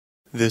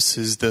This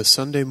is the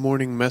Sunday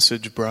morning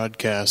message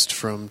broadcast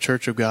from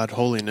Church of God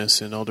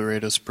Holiness in El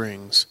Dorado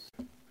Springs.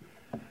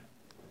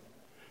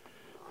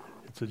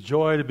 It's a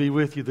joy to be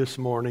with you this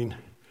morning,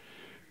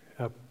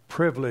 a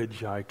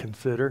privilege I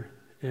consider,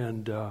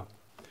 and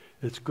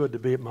it's good to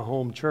be at my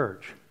home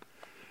church.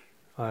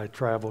 I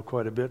travel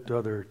quite a bit to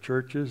other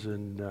churches,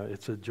 and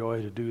it's a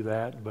joy to do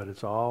that, but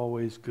it's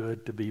always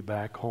good to be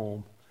back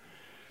home,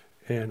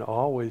 and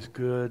always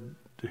good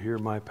to hear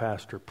my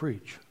pastor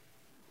preach.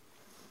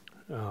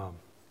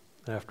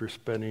 After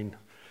spending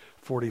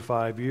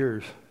 45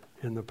 years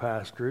in the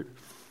pastorate,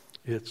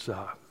 it's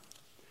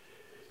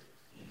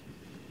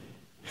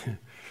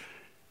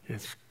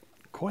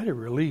quite a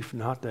relief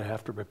not to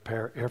have to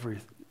prepare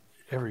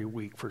every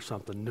week for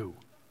something new.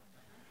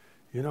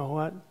 You know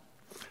what?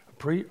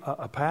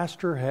 A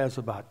pastor has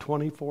about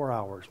 24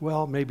 hours,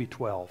 well, maybe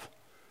 12,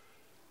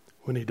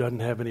 when he doesn't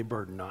have any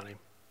burden on him.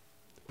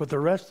 But the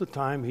rest of the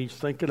time, he's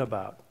thinking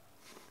about,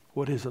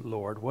 what is it,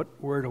 Lord?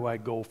 Where do I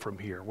go from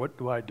here? What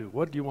do I do?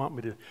 What do you want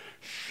me to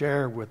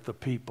share with the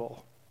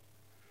people?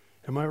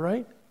 Am I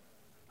right?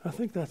 I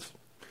think that's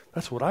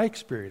what I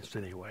experienced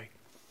anyway.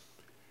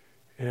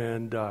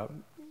 And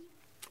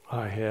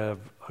I have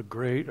a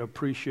great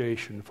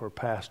appreciation for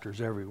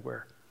pastors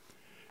everywhere,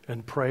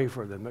 and pray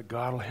for them that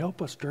God will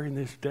help us during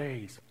these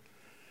days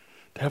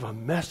to have a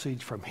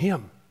message from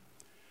Him,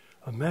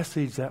 a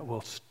message that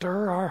will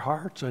stir our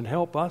hearts and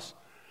help us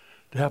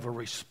to have a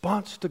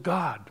response to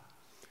God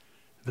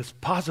that's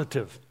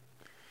positive,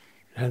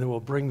 and it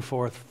will bring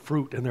forth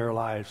fruit in their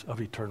lives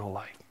of eternal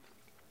life.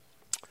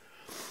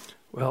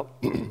 Well,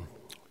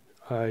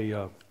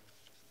 I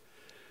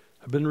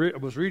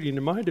was reading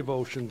in my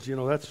devotions. You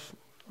know, that's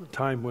a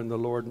time when the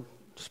Lord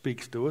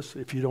speaks to us.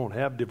 If you don't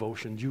have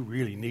devotions, you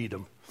really need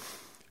them.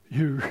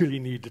 You really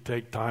need to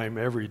take time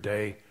every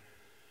day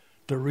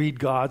to read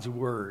God's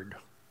Word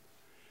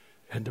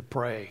and to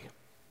pray.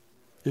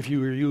 If you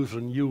were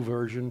using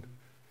YouVersion,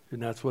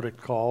 and that's what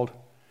it's called,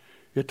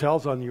 it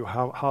tells on you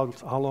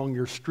how long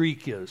your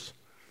streak is.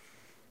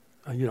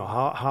 You know,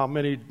 how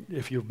many,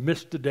 if you've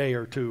missed a day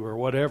or two or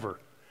whatever.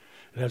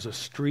 It has a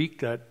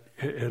streak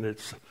and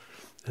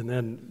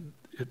then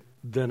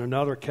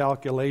another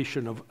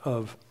calculation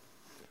of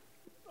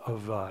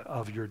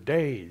your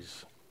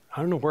days.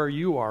 I don't know where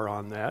you are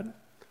on that,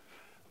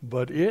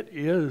 but it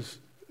is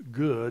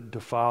good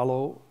to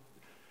follow,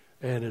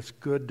 and it's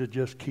good to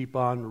just keep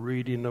on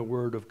reading the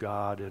Word of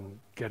God and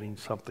getting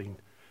something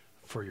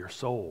for your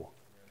soul.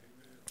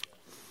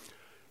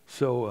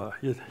 So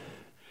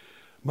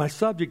my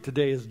subject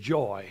today is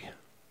joy.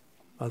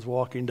 I was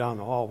walking down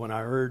the hall when I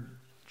heard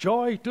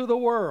joy to the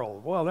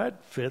world. Well,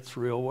 that fits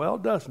real well,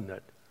 doesn't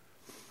it?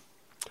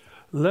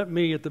 Let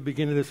me, at the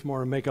beginning of this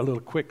morning, make a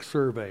little quick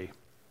survey.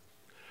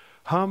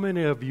 How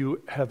many of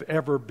you have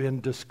ever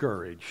been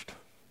discouraged?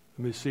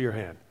 Let me see your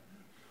hand.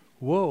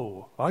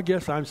 Whoa, I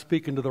guess I'm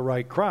speaking to the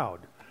right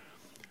crowd.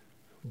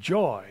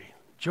 Joy.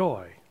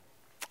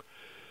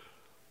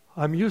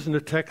 I'm using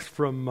a text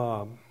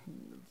from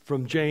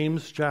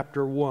James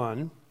chapter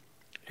 1,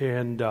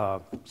 and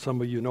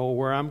some of you know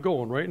where I'm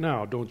going right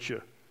now, don't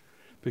you?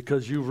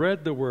 Because you've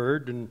read the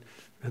Word, and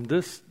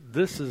this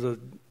is a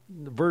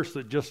verse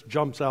that just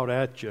jumps out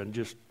at you and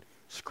just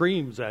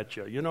screams at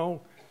you, you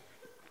know.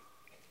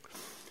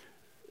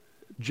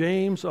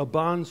 James, a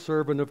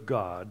bondservant of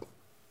God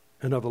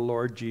and of the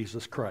Lord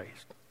Jesus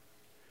Christ.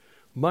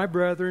 My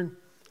brethren,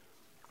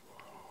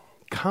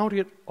 count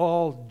it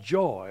all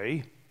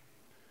joy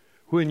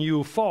when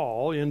you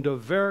fall into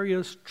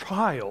various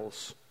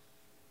trials.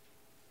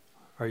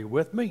 Are you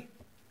with me?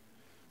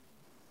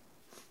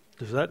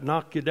 Does that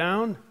knock you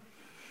down?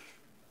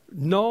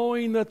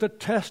 Knowing that the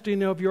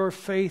testing of your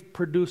faith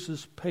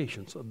produces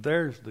patience.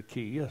 There's the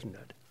key, isn't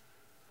it?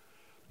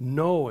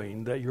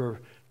 Knowing that your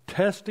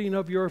testing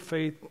of your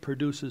faith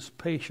produces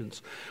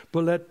patience.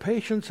 But let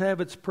patience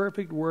have its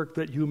perfect work,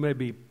 that you may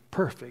be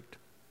perfect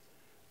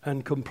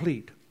and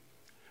complete,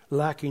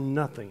 lacking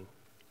nothing.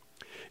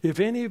 If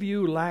any of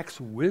you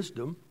lacks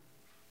wisdom,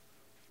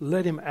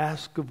 let him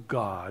ask of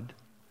God,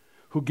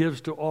 who gives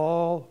to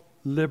all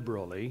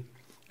liberally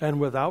and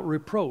without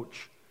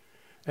reproach,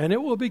 and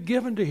it will be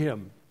given to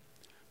him.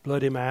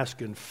 Let him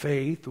ask in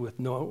faith with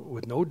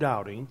no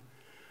doubting,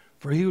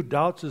 for he who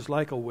doubts is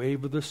like a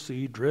wave of the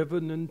sea,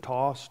 driven and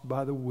tossed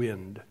by the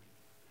wind.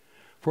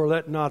 For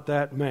let not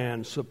that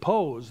man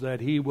suppose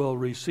that he will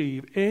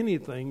receive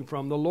anything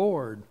from the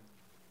Lord.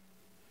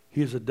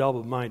 He is a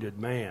double-minded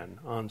man,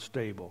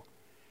 unstable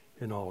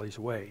in all his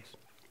ways.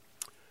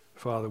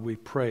 Father, we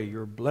pray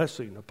your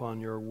blessing upon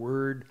your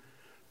word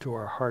to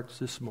our hearts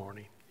this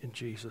morning, in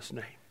Jesus'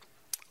 name.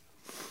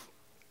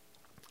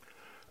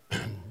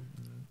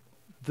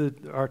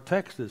 Our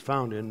text is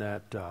found in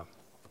that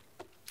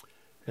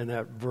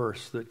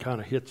verse that kind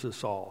of hits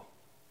us all.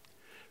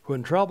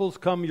 When troubles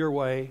come your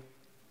way,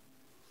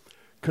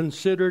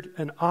 consider it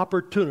an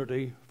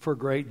opportunity for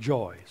great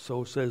joy.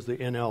 So says the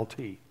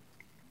NLT.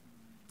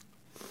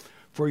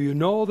 For you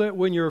know that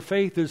when your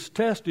faith is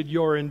tested,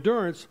 your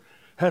endurance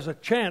has a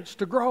chance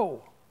to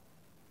grow.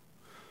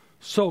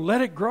 So let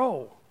it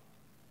grow.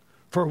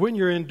 For when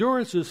your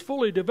endurance is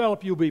fully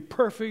developed, you'll be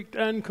perfect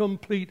and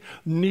complete,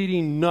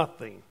 needing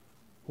nothing.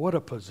 What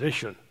a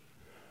position.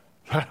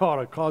 That ought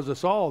to cause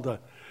us all to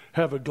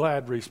have a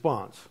glad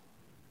response.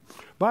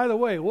 By the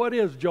way, what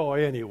is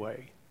joy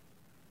anyway?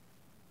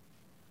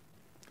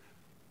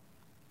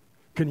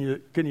 Can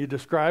you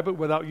describe it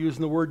without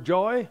using the word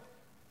joy?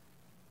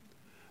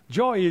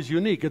 Joy is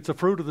unique. It's a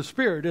fruit of the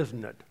Spirit,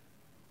 isn't it?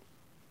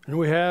 And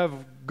we have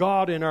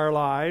God in our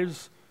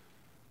lives.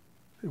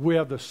 We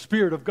have the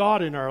Spirit of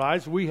God in our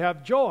lives. We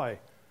have joy.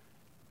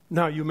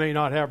 Now, you may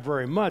not have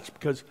very much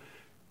because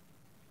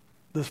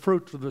the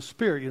fruits of the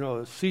Spirit,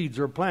 the seeds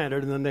are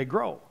planted and then they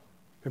grow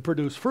and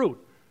produce fruit.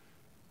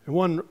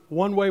 And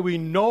one way we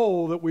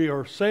know that we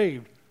are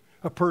saved,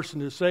 a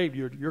person is saved,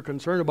 you're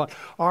concerned about,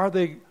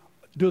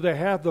 do they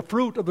have the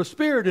fruit of the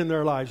Spirit in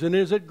their lives? And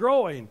is it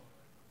growing?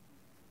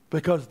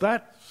 Because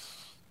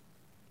that's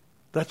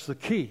the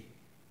key.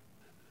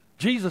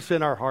 Jesus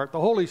in our heart, the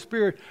Holy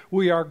Spirit,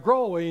 we are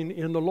growing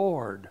in the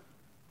Lord.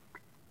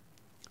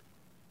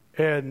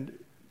 And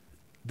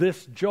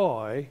this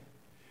joy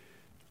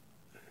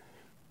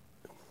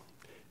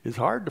is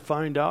hard to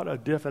find out a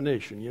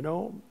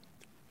definition,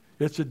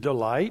 It's a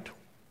delight.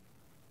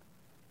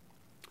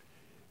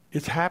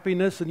 It's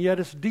happiness, and yet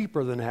it's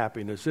deeper than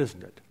happiness,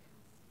 isn't it?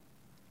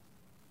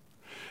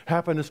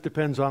 Happiness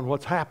depends on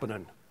what's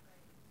happening.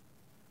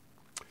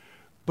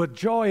 But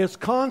joy is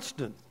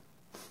constant.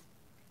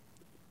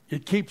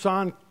 It keeps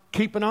on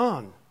keeping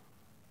on.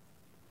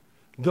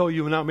 Though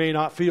you may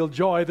not feel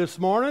joy this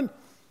morning,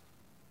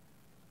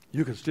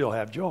 you can still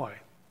have joy.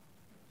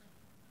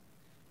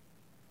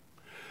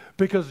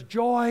 Because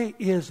joy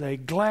is a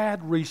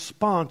glad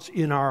response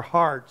in our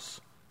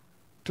hearts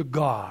to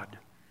God.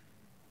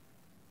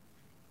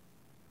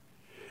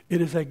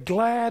 It is a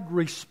glad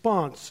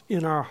response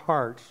in our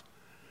hearts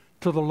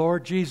to the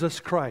Lord Jesus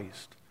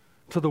Christ,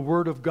 to the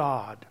Word of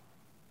God.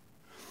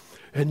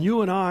 And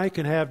you and I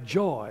can have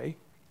joy,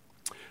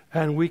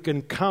 and we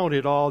can count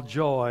it all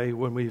joy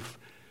when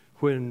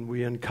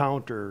we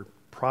encounter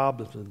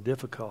problems and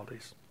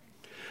difficulties.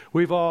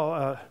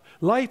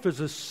 Life is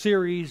a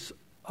series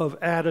of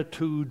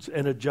attitudes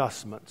and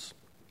adjustments.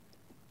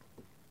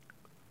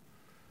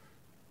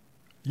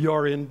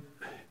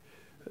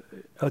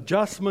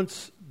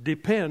 Adjustments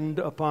depend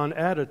upon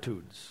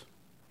attitudes.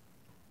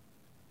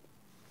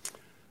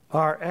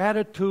 Our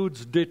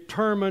attitudes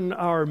determine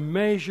our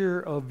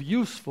measure of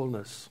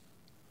usefulness,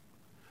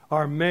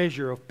 our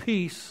measure of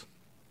peace,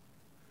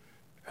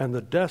 and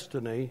the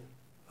destiny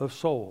of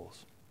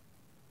souls.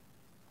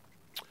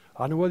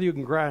 I don't know whether you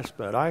can grasp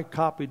that. I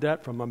copied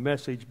that from a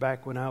message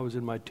back when I was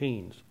in my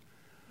teens.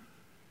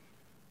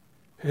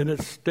 And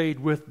it stayed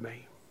with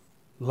me.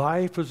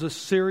 Life is a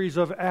series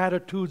of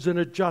attitudes and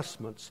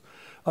adjustments.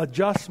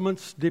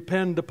 Adjustments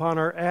depend upon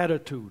our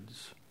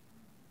attitudes.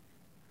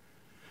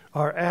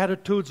 Our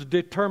attitudes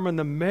determine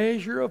the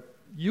measure of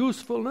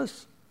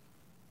usefulness,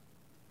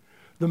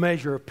 the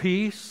measure of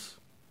peace,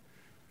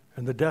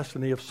 and the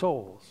destiny of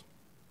souls.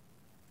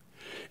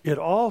 It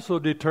also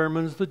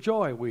determines the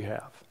joy we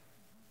have.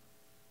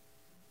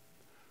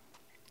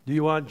 Do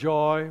you want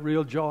joy,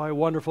 real joy,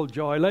 wonderful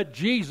joy? Let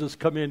Jesus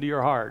come into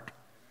your heart.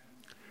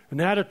 An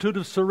attitude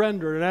of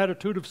surrender, an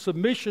attitude of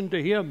submission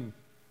to Him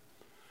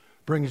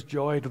brings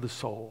joy to the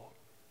soul.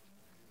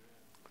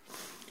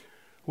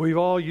 We've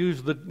all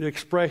used the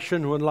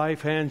expression, when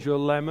life hands you a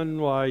lemon,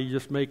 why, you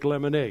just make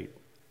lemonade.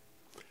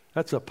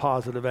 That's a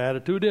positive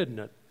attitude, isn't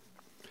it?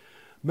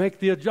 Make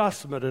the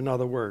adjustment, in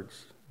other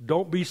words.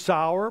 Don't be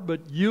sour,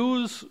 but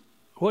use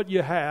what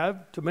you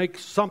have to make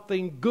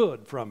something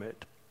good from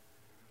it.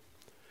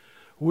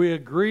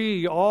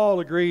 We all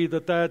agree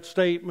that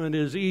statement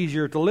is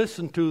easier to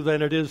listen to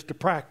than it is to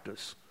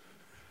practice.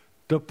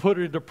 To put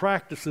it into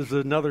practice is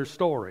another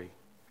story.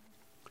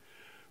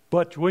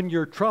 But when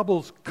your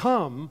troubles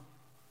come,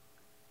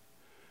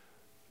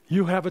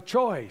 you have a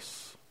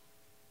choice.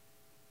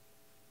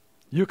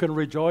 You can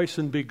rejoice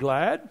and be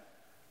glad.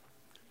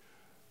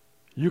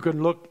 You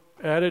can look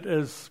at it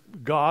as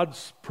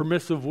God's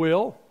permissive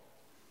will.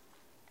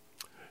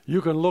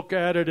 You can look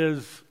at it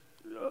as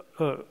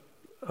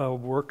a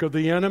work of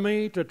the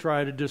enemy to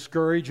try to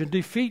discourage and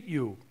defeat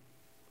you.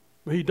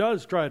 He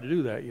does try to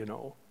do that,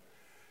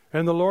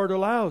 And the Lord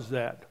allows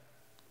that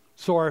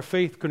so our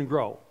faith can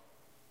grow.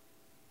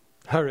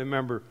 I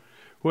remember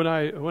when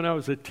I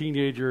was a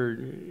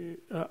teenager,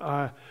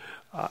 I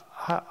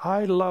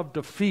loved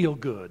to feel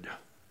good.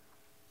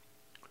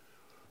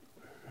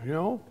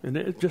 And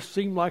it just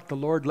seemed like the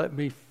Lord let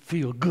me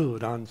feel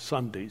good on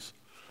Sundays.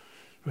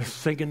 I was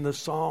singing the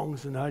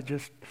songs, and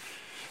it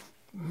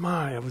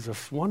was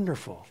just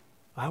wonderful.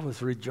 I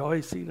was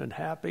rejoicing and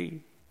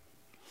happy.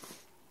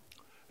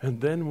 And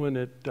then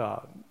when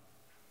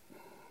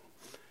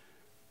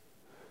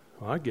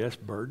I guess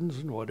burdens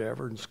and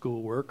whatever, and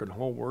schoolwork and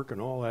homework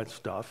and all that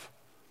stuff,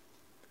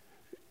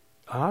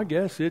 I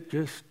guess it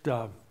just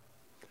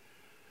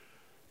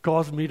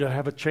caused me to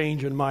have a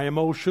change in my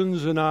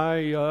emotions, and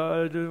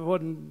I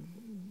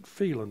wasn't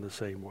feeling the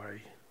same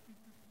way.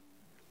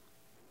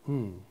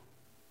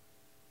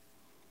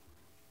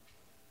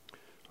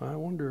 I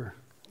wonder.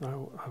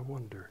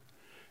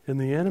 And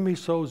the enemy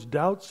sows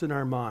doubts in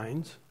our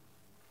minds,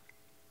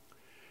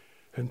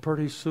 and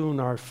pretty soon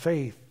our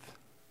faith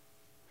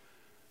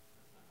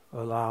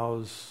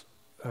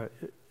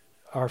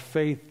our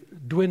faith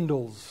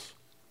dwindles.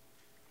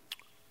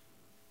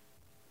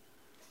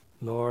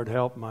 Lord,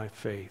 help my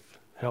faith,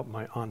 help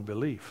my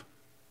unbelief.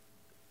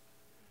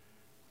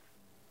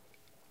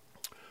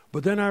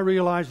 But then I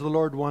realized the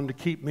Lord wanted to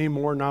keep me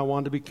more than I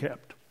wanted to be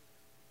kept.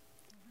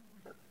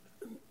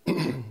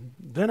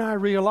 Then I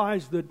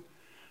realized that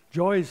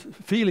joy's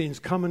feelings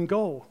come and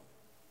go.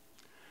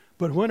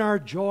 But when our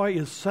joy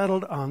is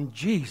settled on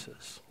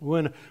Jesus,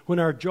 when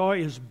our joy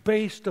is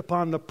based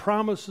upon the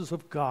promises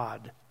of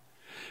God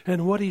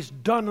and what He's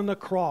done on the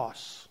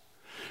cross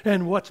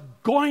and what's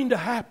going to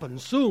happen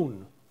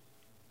soon,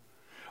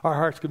 our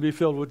hearts can be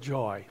filled with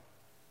joy.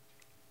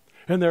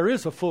 And there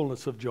is a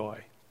fullness of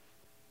joy.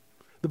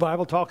 The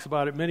Bible talks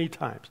about it many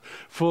times,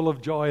 full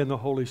of joy in the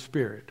Holy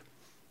Spirit.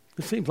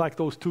 It seems like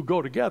those two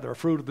go together. A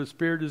fruit of the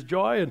Spirit is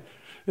joy, and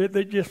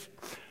they just,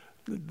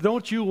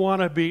 don't you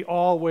want to be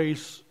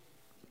always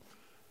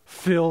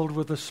filled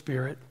with the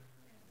Spirit?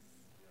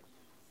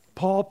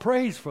 Paul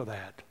prays for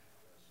that.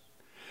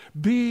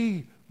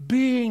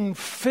 Being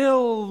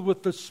filled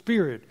with the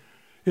Spirit.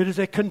 It is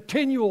a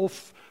continual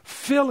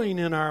filling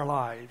in our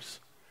lives.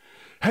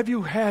 Have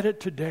you had it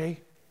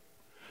today?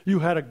 You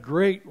had a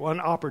great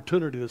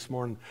opportunity this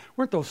morning.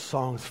 Weren't those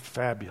songs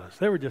fabulous?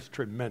 They were just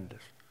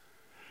tremendous.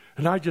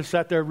 And I just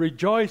sat there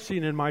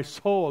rejoicing in my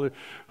soul.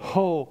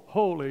 Oh,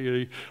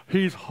 holy,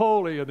 He's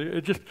holy. And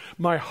it just,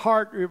 my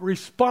heart, it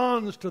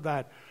responds to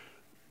that.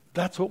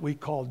 That's what we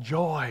call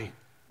joy.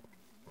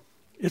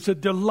 It's a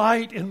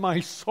delight in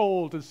my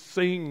soul to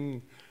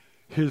sing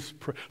His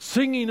praise.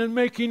 Singing and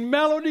making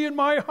melody in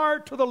my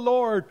heart to the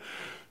Lord.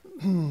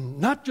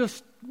 Not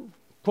just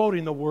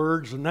quoting the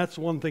words, and that's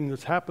one thing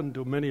that's happened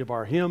to many of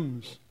our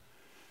hymns.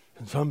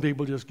 And some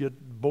people just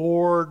get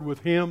bored with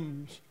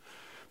hymns.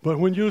 But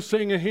when you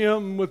sing a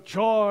hymn with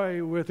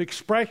joy, with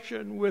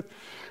expression, with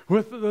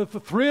the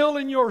thrill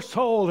in your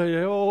soul,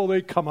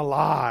 they come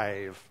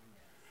alive.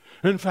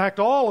 In fact,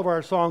 all of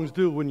our songs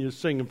do when you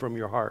sing them from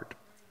your heart.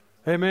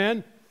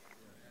 Amen?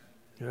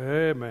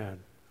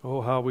 Amen.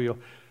 Oh, how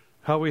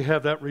we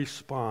have that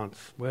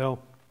response.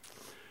 Well,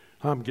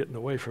 I'm getting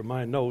away from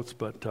my notes,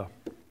 but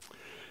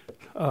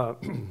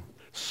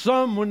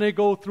some, when they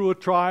go through a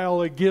trial,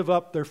 they give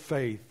up their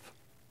faith.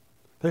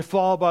 They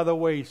fall by the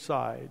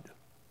wayside.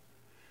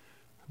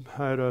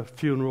 I had a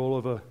funeral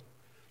of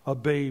a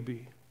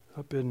baby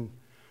up in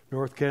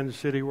North Kansas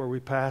City where we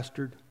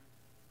pastored.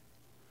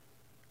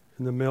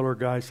 And the Miller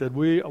guy said,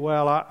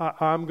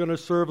 I'm going to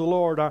serve the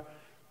Lord.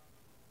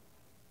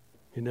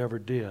 He never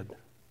did.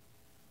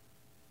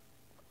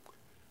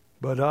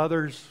 But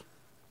others,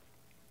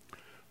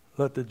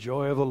 let the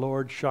joy of the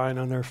Lord shine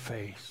on their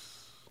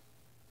face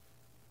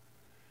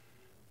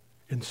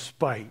in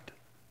spite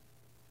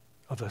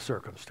of the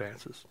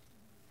circumstances.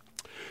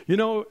 You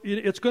know,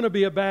 it's going to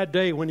be a bad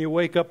day when you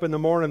wake up in the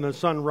morning and the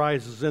sun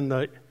rises in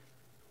the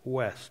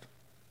west.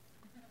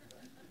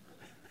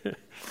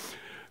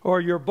 Or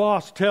your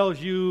boss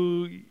tells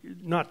you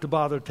not to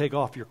bother to take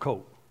off your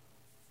coat.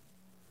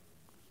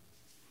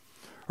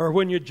 Or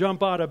when you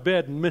jump out of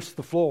bed and miss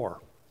the floor.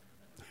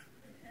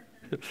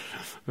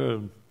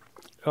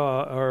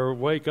 Or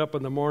wake up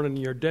in the morning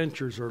and your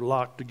dentures are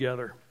locked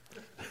together.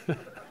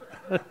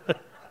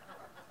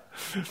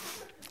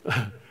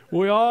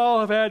 We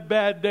all have had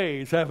bad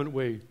days, haven't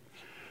we?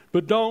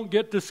 But don't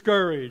get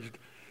discouraged.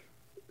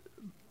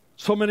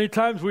 So many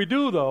times we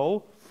do,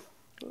 though.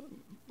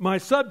 My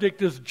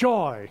subject is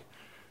joy.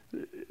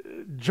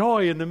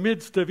 Joy in the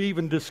midst of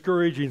even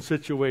discouraging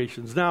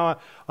situations. Now,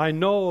 I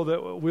know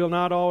that we'll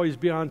not always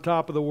be on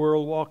top of the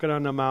world walking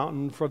on the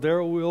mountain, for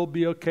there will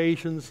be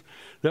occasions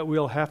that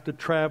we'll have to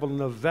travel in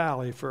the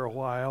valley for a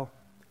while.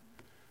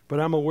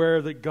 But I'm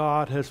aware that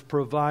God has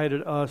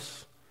provided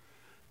us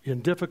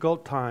in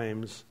difficult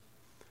times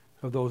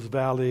of those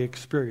valley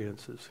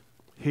experiences.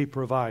 He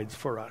provides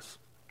for us.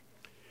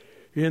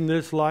 In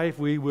this life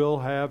we will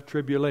have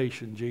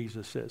tribulation,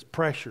 Jesus says,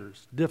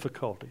 pressures,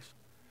 difficulties.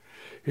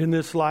 In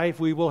this life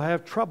we will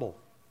have trouble.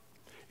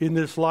 In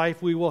this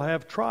life we will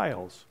have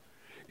trials.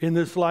 In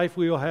this life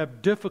we will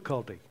have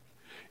difficulty.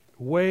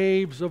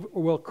 Waves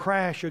will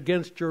crash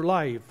against your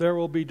life. There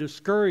will be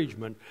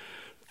discouragement.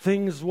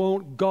 Things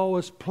won't go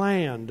as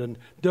planned, and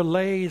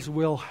delays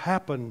will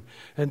happen,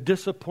 and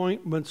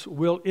disappointments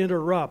will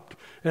interrupt,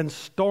 and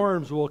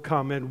storms will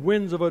come, and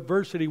winds of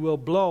adversity will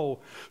blow.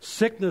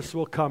 Sickness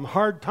will come.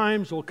 Hard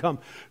times will come.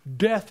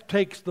 Death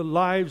takes the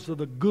lives of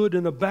the good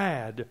and the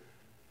bad,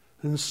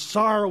 and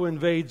sorrow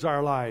invades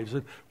our lives,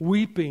 and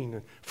weeping,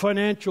 and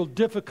financial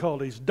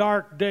difficulties,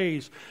 dark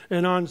days,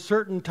 and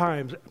uncertain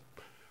times.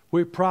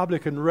 We probably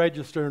can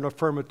register an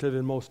affirmative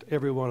in most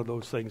every one of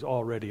those things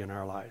already in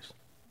our lives.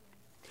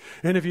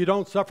 And if you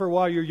don't suffer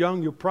while you're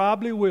young, you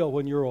probably will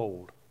when you're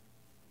old.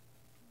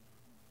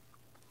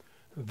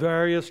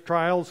 Various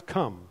trials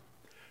come.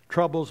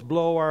 Troubles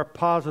blow our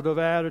positive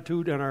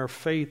attitude and our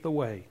faith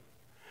away.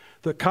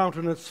 The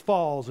countenance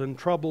falls and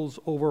troubles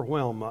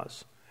overwhelm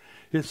us.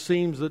 It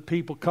seems that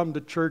people come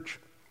to church,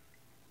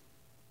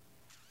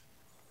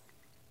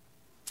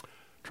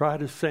 try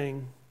to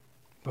sing,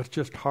 but it's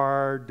just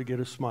hard to get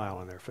a smile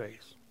on their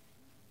face.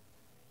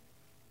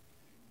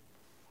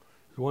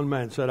 One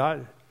man said,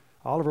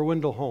 Oliver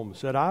Wendell Holmes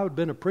said, I had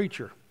been a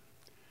preacher.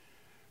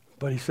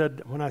 But he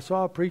said, when I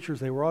saw preachers,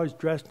 they were always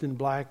dressed in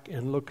black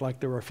and looked like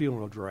they were a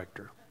funeral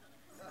director.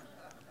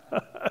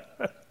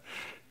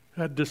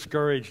 That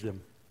discouraged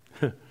him.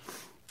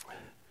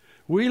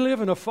 We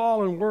live in a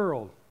fallen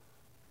world.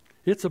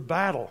 It's a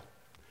battle.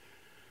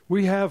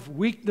 We have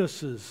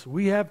weaknesses.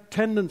 We have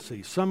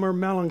tendencies. Some are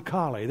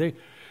melancholy.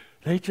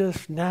 They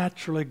just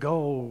naturally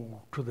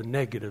go to the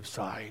negative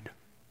side.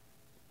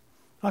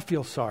 I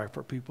feel sorry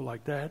for people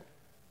like that.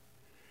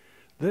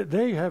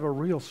 They have a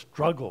real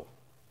struggle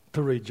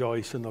to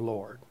rejoice in the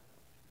Lord.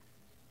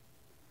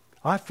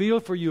 I feel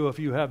for you if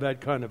you have that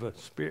kind of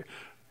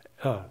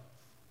a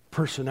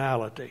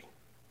personality.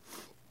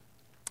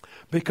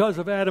 Because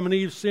of Adam and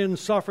Eve's sin,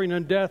 suffering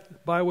and death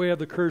by way of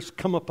the curse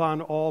come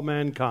upon all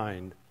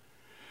mankind.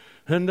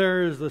 And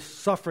there is the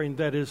suffering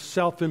that is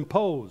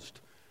self-imposed.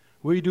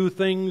 We do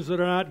things that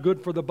are not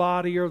good for the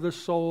body or the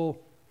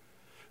soul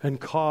and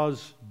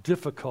cause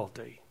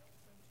difficulty.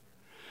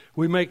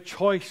 We make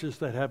choices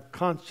that have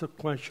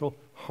consequential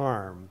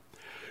harm.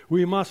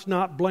 We must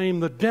not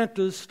blame the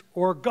dentist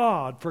or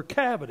God for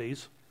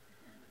cavities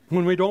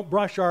when we don't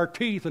brush our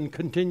teeth and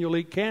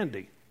continually eat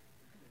candy.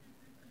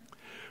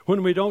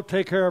 When we don't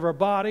take care of our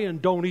body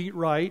and don't eat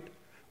right,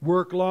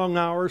 work long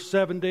hours,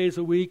 7 days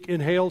a week,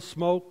 inhale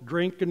smoke,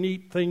 drink and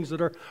eat things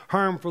that are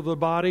harmful to the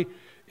body,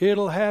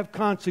 it'll have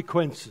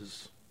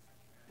consequences.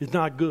 It's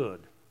not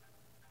good.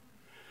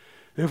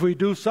 If we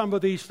do some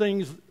of these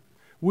things,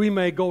 we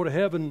may go to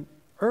heaven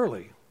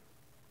early.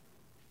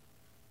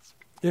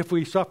 If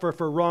we suffer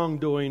for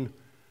wrongdoing,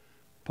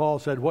 Paul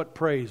said, what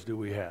praise do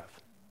we have?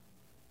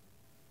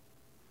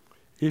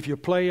 If you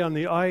play on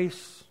the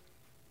ice,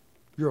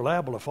 you're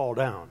liable to fall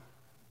down.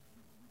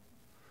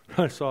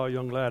 I saw a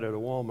young lad at a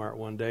Walmart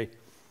one day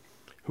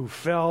who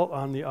fell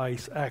on the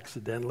ice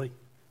accidentally.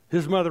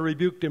 His mother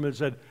rebuked him and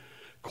said,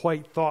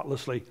 quite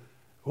thoughtlessly,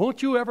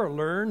 won't you ever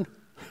learn?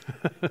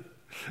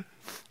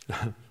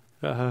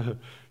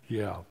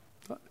 Yeah.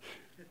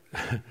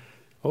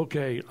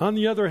 Okay. On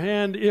the other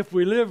hand, if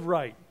we live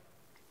right,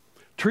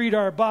 treat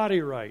our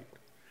body right,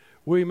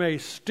 we may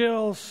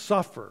still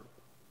suffer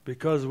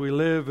because we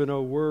live in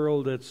a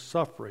world that's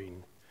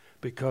suffering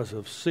because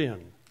of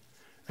sin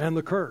and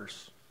the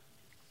curse.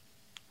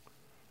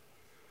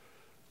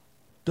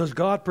 Does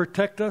God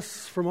protect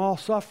us from all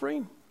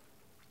suffering?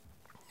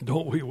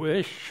 Don't we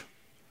wish?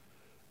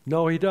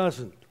 No, He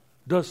doesn't.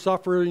 Does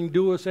suffering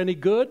do us any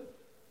good?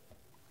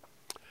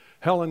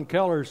 Helen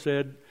Keller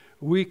said,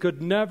 we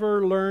could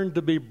never learn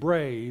to be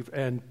brave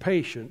and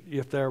patient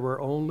if there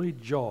were only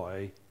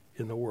joy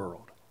in the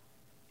world.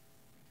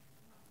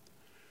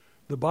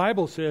 The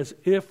Bible says,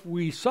 if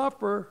we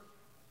suffer,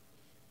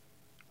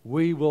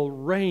 we will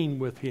reign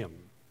with Him.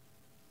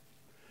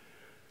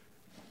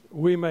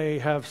 We may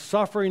have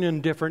suffering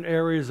in different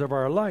areas of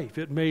our life.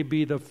 It may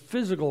be the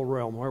physical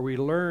realm where we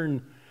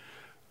learn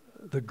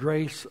the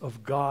grace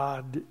of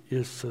God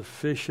is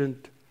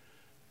sufficient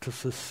to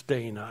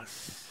sustain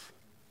us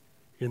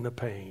in the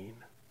pain.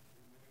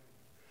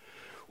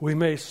 We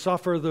may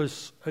suffer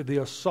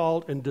the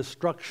assault and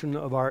destruction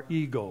of our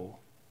ego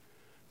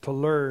to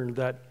learn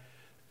that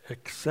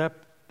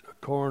except a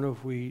corn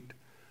of wheat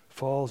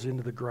falls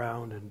into the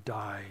ground and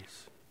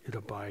dies, it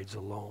abides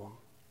alone.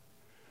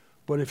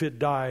 But if it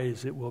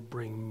dies, it will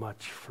bring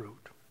much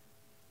fruit.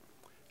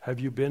 Have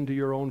you been to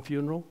your own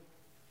funeral?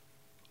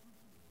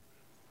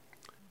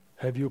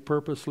 Have you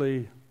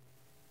purposely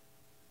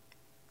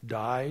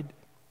died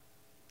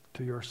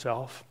to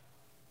yourself?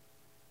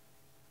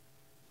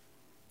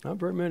 Not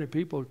very many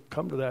people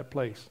come to that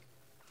place.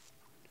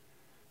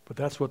 But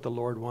that's what the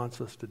Lord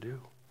wants us to do.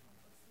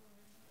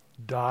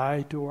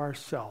 Die to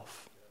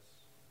ourself.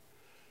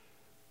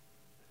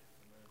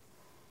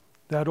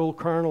 That old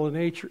carnal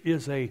nature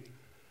is a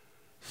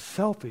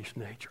selfish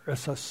nature.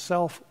 It's a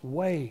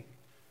self-way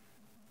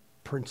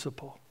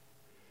principle.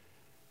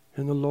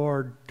 And the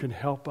Lord can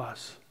help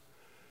us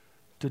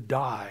to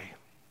die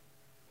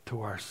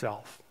to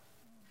ourself.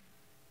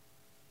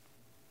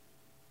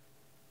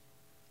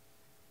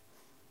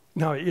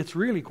 Now, it's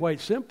really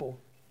quite simple.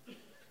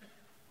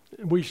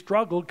 We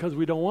struggle because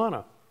we don't want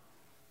to.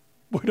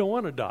 We don't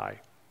want to die.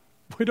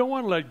 We don't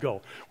want to let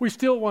go. We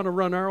still want to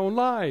run our own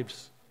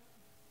lives.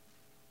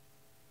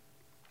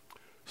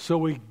 So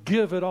we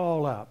give it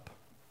all up.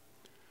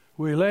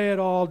 We lay it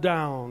all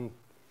down.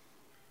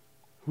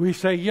 We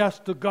say yes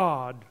to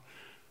God.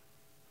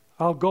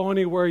 I'll go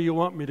anywhere you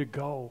want me to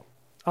go.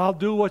 I'll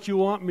do what you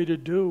want me to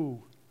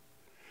do.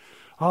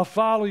 I'll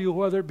follow you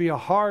whether it be a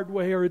hard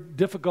way or a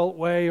difficult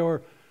way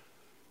or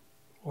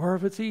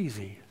if it's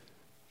easy.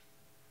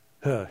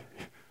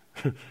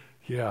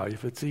 Yeah,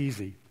 if it's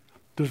easy.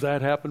 Does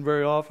that happen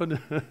very often?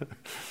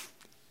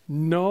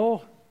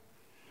 No.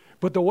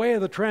 But the way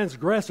of the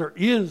transgressor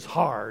is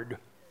hard.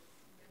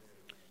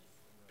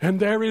 And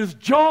there is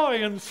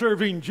joy in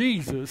serving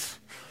Jesus.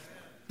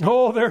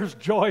 Oh, there's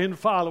joy in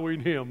following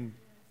Him.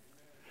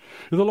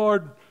 The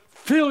Lord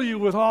fill you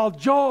with all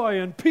joy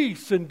and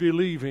peace in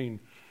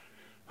believing.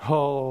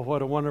 Oh,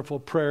 what a wonderful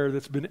prayer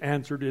that's been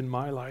answered in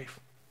my life.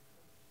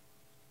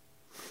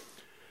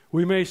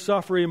 We may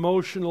suffer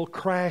emotional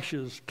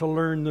crashes to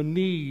learn the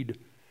need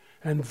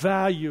and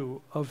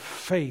value of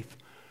faith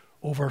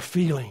over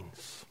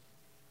feelings.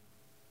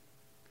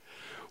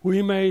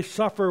 We may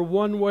suffer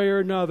one way or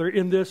another.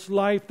 In this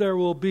life there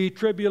will be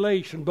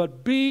tribulation,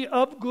 but be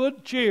of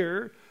good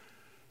cheer.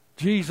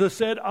 Jesus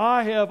said,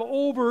 I have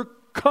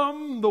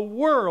overcome the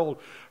world.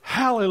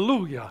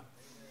 Hallelujah.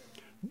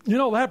 You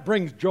know, that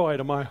brings joy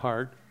to my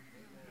heart.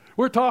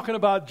 We're talking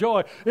about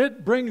joy.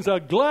 It brings a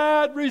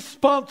glad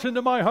response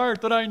into my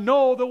heart that I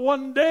know that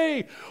one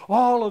day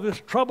all of this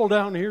trouble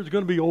down here is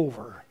going to be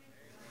over.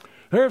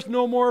 There's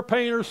no more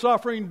pain or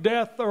suffering,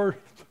 death, or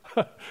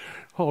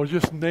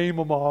just name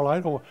them all.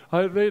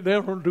 They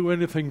don't do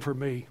anything for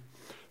me.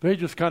 They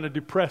just kind of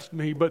depressed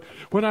me. But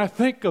when I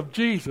think of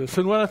Jesus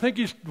and when I think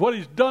what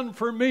He's done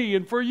for me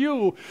and for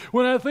you,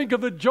 when I think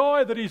of the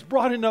joy that He's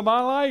brought into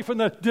my life and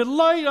the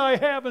delight I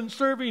have in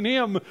serving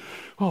Him,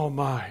 oh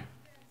my.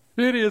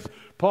 It is,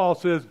 Paul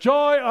says,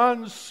 joy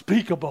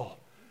unspeakable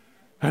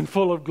and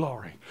full of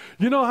glory.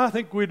 You know, I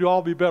think we'd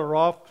all be better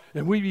off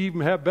and we'd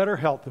even have better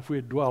health if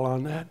we'd dwell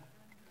on that.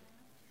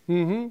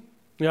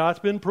 Yeah, it's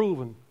been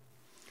proven.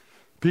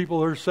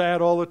 People are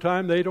sad all the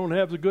time. They don't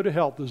have as good a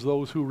health as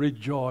those who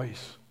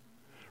rejoice.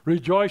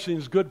 Rejoicing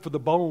is good for the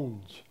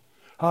bones.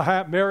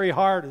 A merry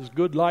heart is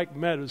good like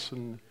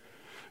medicine.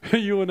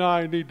 You and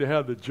I need to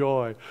have the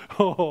joy.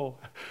 Oh,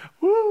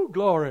 woo,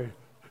 glory.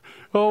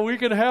 Oh, we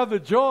can have the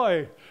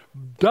joy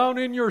down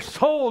in your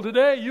soul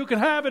today. You can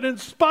have it in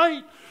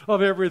spite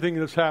of everything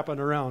that's happened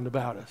around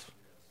about us.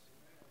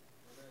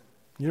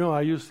 You know,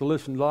 I used to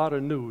listen to a lot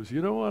of news.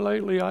 You know what,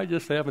 lately I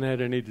just haven't had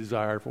any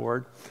desire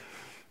for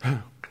it.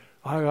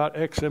 I got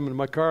XM in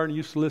my car and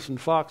used to listen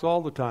to Fox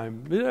all the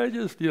time. I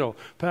just,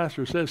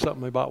 pastor says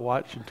something about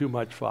watching too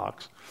much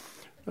Fox.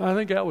 I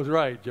think that was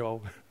right,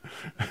 Joe.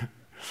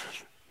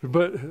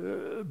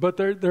 But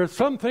there are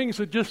some things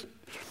that just,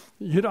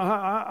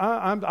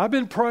 I've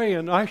been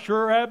praying. I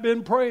sure have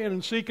been praying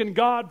and seeking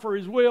God for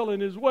His will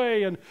and His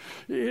way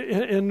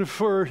and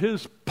for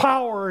His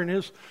power and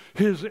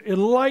His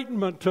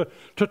enlightenment to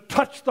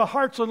touch the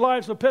hearts and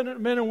lives of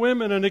men and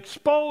women and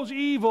expose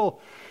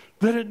evil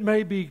that it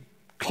may be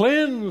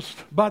cleansed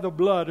by the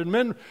blood, and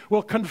men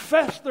will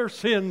confess their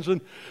sins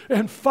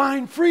and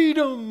find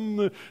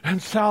freedom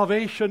and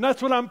salvation.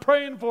 That's what I'm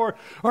praying for.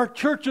 Our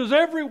churches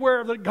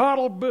everywhere, that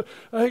God will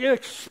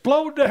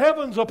explode the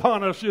heavens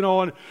upon us,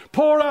 and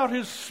pour out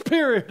His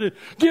Spirit and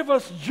give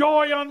us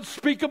joy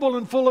unspeakable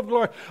and full of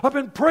glory. I've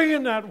been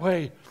praying that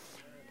way,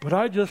 but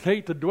I just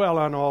hate to dwell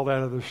on all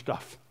that other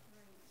stuff.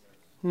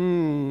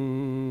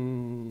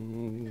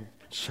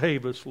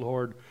 Save us,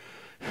 Lord.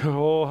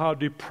 Oh, how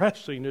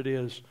depressing it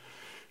is.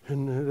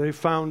 And they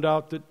found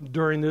out that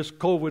during this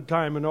COVID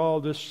time and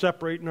all this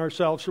separating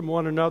ourselves from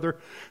one another,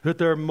 that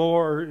there are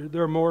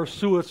more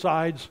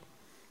suicides.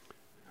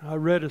 I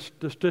read a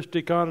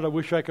statistic on it. I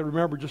wish I could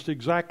remember just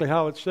exactly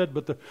how it said,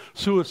 but the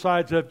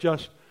suicides have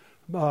just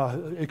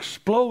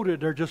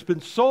exploded. There have just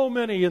been so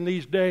many in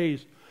these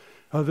days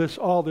of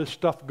all this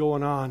stuff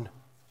going on.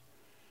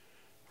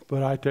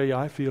 But I tell you,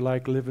 I feel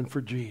like living for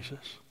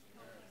Jesus.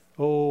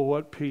 Oh,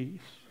 what peace.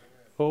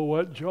 Oh,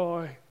 what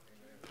joy.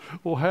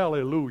 Oh,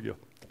 hallelujah.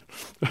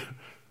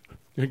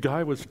 The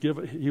guy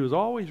he was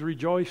always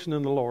rejoicing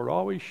in the Lord,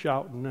 always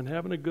shouting and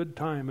having a good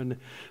time. And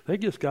they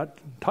just got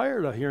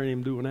tired of hearing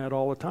him doing that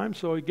all the time,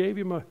 so he gave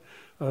him a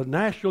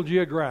National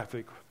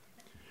Geographic.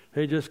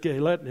 They just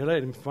let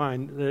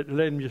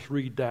him just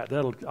read that.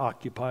 That'll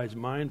occupy his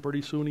mind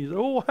pretty soon. He said,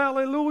 "Oh,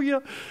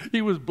 hallelujah!"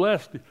 He was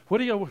blessed. What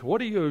are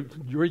you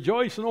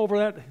rejoicing over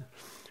that?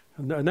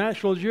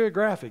 National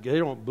Geographic. They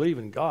don't believe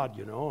in God,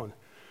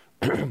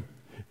 And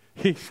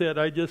he said,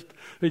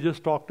 they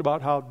just talked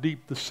about how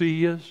deep the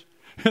sea is.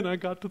 And I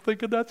got to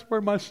thinking, that's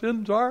where my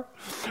sins are.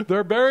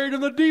 They're buried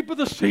in the deep of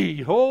the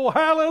sea. Oh,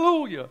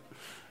 hallelujah.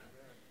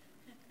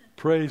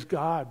 Praise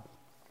God.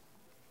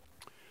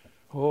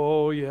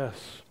 Oh,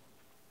 yes.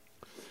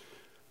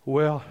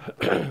 Well,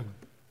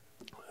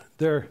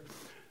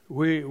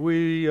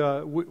 we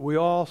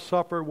all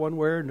suffer one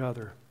way or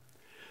another.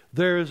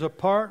 There is a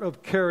part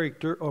of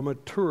character or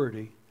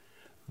maturity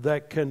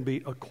that can be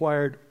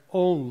acquired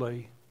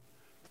only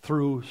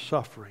through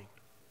suffering.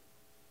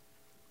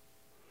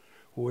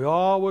 We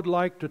all would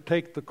like to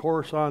take the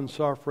course on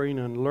suffering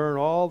and learn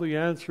all the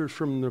answers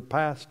from the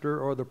pastor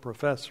or the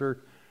professor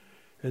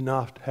and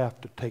not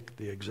have to take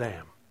the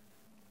exam.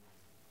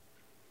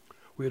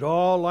 We'd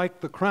all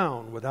like the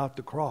crown without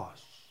the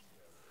cross.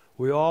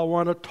 We all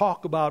want to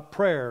talk about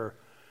prayer,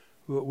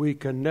 but we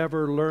can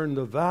never learn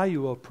the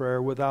value of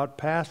prayer without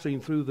passing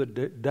through the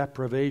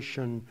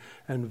deprivation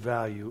and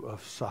value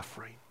of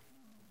suffering.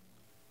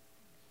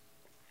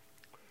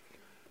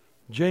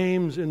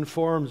 James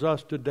informs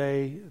us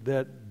today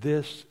that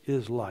this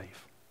is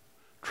life.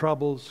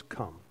 Troubles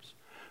comes.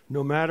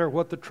 no matter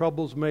what the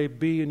troubles may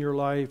be in your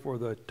life or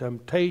the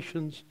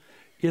temptations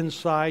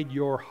inside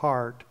your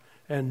heart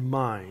and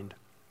mind,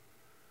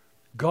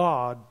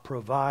 God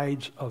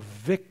provides a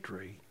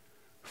victory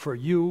for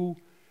you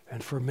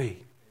and for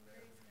me.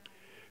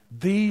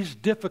 These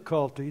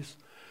difficulties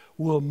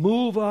will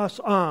move us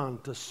on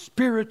to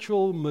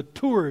spiritual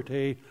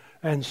maturity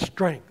and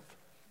strength.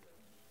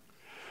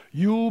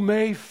 You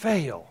may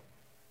fail.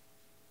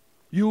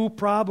 You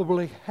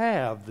probably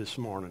have this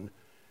morning.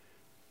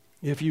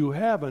 If you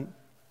haven't,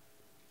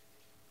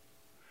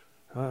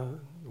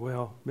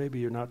 well, maybe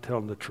you're not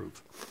telling the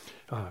truth.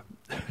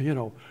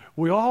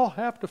 We all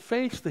have to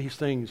face these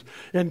things.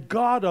 And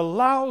God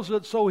allows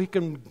it so He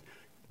can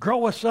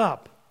grow us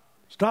up.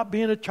 Stop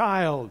being a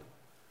child.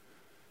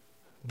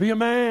 Be a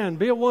man.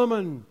 Be a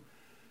woman.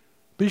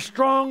 Be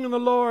strong in the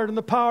Lord and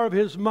the power of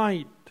His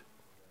might.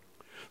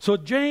 So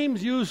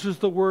James uses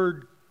the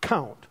word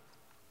count.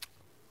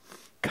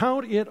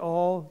 Count it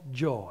all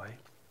joy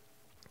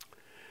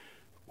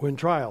when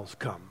trials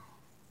come.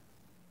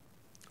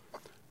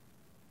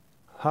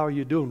 How are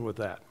you doing with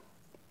that?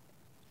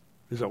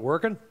 Is it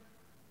working?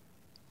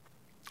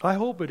 I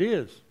hope it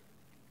is.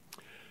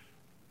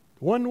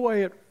 One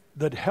way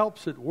that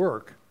helps it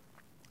work,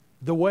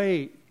 the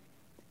way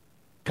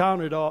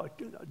count it all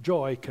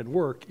joy can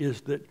work,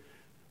 is that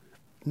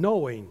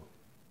knowing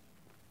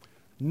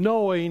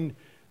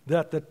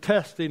that the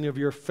testing of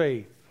your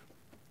faith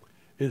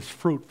is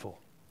fruitful.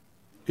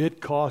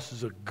 It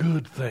causes a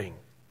good thing.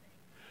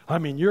 I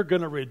mean, you're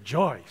going to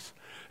rejoice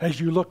as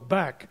you look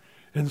back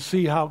and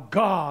see how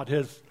God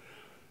has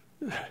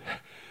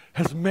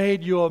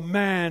made you a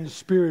man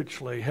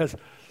spiritually.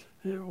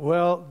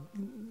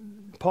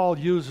 Paul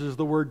uses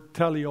the word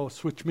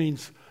teleos, which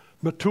means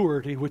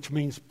maturity, which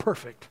means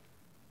perfect.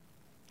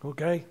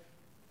 Okay?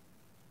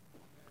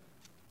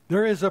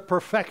 There is a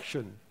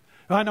perfection.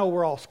 I know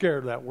we're all scared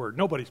of that word.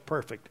 Nobody's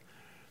perfect.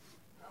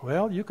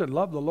 Well, you can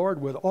love the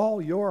Lord with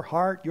all your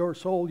heart, your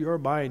soul, your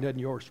mind, and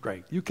your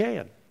strength. You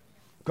can.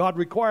 God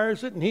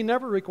requires it, and He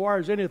never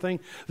requires anything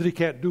that He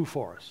can't do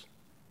for us.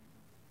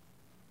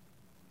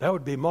 That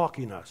would be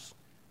mocking us.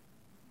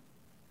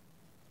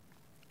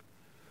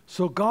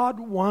 So God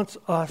wants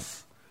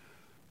us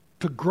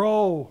to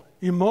grow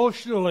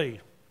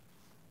emotionally,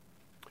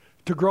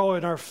 to grow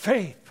in our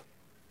faith,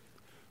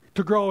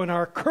 to grow in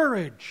our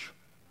courage,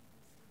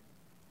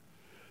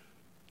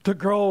 to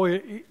grow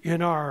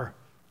in our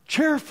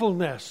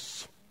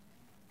cheerfulness.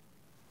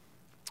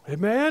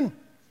 Amen?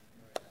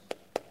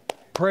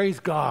 Praise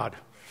God.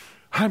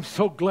 I'm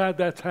so glad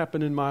that's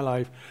happened in my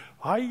life.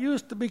 I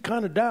used to be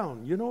kind of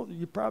down.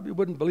 You probably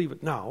wouldn't believe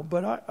it now,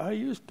 but I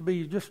used to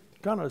be just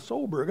kind of a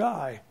sober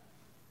guy.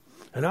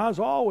 And I was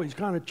always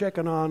kind of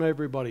checking on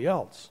everybody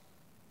else.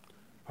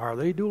 Are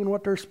they doing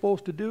what they're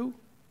supposed to do?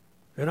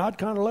 And I'd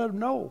kind of let them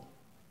know.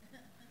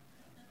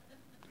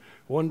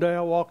 One day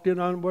I walked in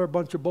on a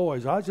bunch of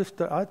boys. I was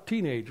a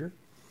teenager.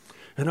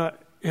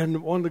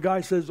 And one of the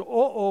guys says,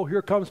 "Uh-oh,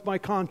 here comes my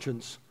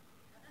conscience."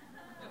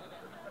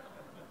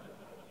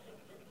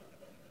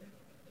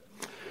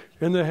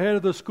 And the head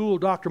of the school,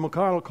 Dr.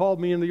 McConnell,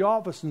 called me in the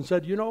office and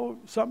said,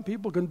 some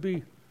people can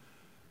be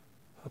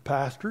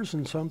pastors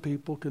and some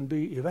people can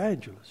be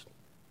evangelists.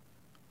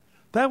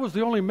 That was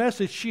the only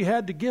message she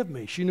had to give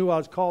me. She knew I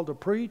was called to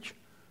preach.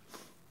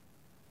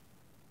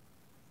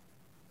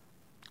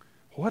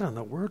 What in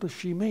the world does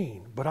she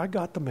mean? But I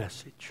got the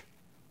message.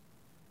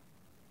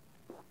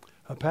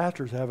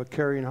 Pastors have a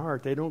caring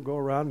heart. They don't go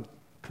around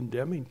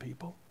condemning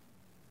people.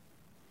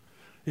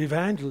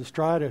 Evangelists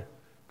try to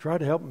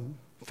help them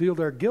feel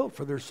their guilt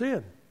for their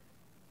sin.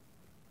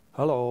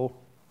 Hello.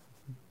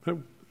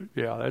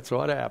 Yeah, that's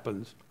what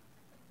happens.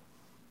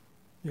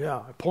 Yeah,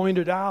 I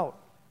pointed out.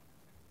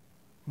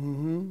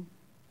 And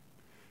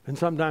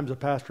sometimes a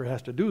pastor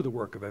has to do the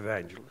work of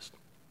evangelist.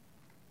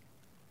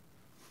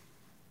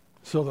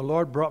 So the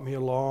Lord brought me a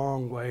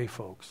long way,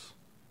 folks,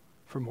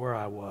 from where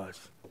I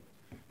was.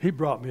 He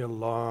brought me a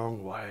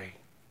long way.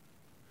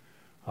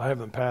 I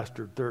haven't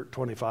pastored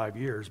 25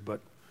 years,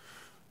 but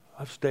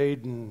I've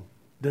stayed and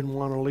didn't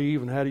want to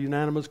leave and had a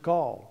unanimous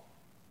call.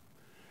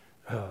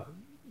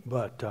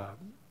 But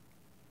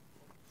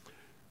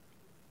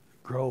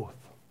growth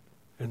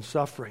and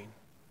suffering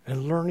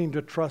and learning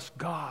to trust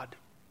God.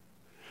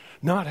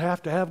 Not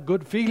have to have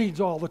good feelings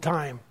all the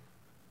time,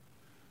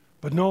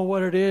 but know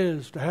what it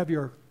is to have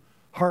your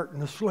heart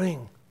in a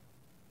sling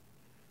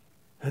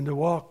and to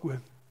walk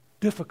with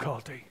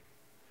difficulty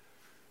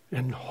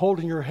and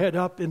holding your head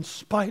up in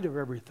spite of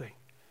everything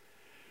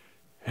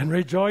and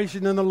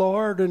rejoicing in the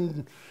Lord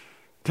and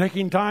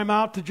taking time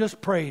out to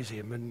just praise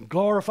Him and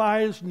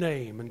glorify His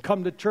name and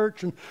come to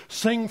church and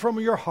sing from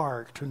your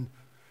heart. And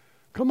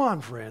come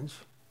on, friends.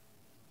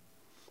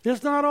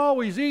 It's not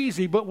always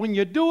easy, but when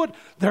you do it,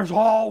 there's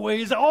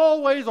always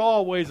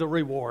a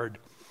reward.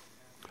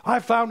 I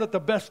found it the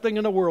best thing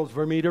in the world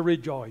for me to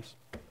rejoice.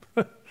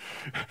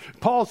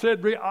 Paul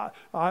said,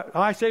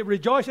 I say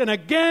rejoice, and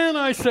again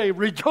I say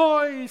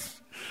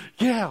rejoice.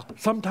 Yeah,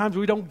 sometimes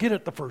we don't get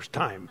it the first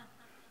time.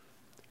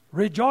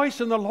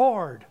 Rejoice in the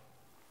Lord.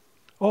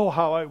 Oh,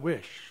 how I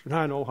wish, and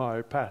I know how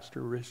our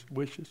pastor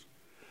wishes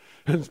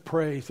and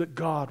prays that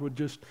God would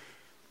just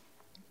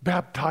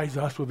baptize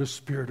us with a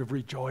spirit of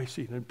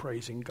rejoicing and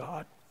praising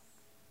God.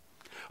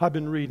 I've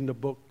been reading a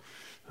book,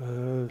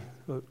 a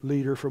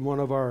leader from one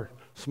of our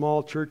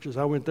small churches.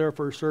 I went there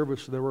for a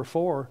service. There were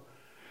 4,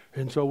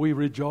 and so we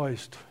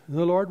rejoiced. And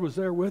the Lord was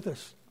there with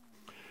us.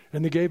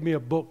 And they gave me a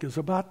book. It's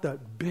about the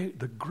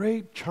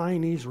great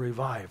Chinese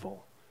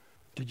revival.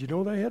 Did you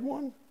know they had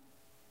one?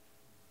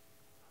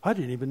 I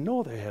didn't even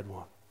know they had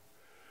one.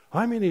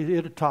 I mean,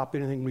 it'd top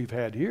anything we've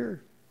had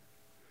here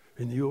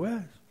in the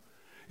U.S.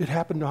 It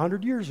happened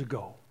 100 years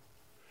ago.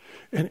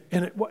 And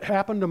what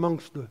happened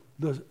amongst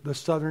the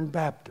Southern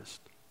Baptists.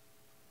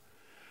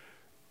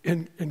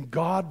 And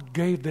God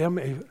gave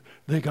them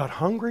they got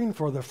hungering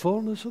for the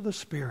fullness of the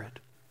Spirit.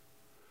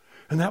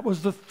 And that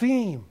was the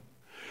theme.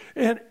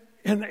 And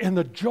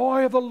the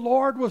joy of the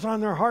Lord was on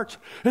their hearts.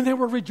 And they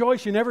were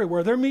rejoicing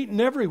everywhere. They're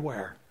meeting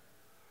everywhere.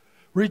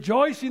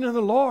 Rejoicing in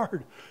the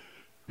Lord.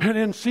 And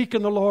in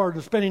seeking the Lord.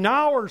 And spending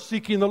hours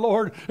seeking the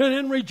Lord. And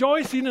in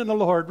rejoicing in the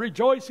Lord.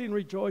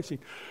 Rejoicing.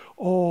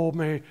 Oh,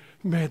 may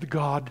the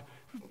God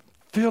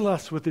fill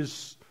us with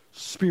His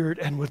Spirit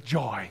and with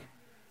joy.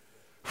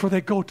 For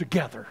they go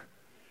together.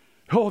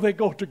 Oh, they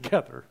go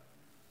together.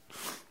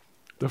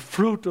 The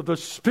fruit of the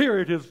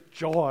Spirit is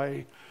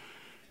joy.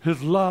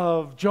 His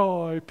love,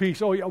 joy,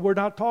 peace. Oh, yeah, we're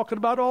not talking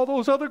about all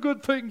those other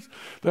good things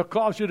that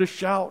cause you to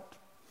shout.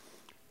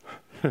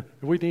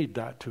 We need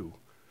that too.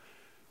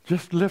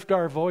 Just lift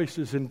our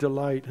voices in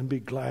delight and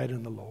be glad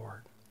in the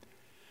Lord.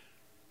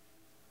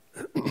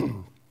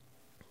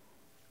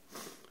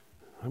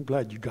 I'm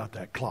glad you got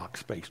that clock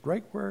spaced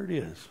right where it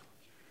is.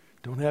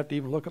 Don't have to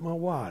even look at my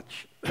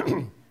watch.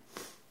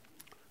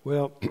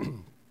 Well,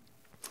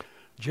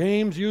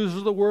 James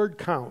uses the word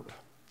count.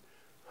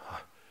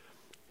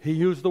 He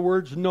used the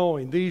words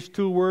knowing. These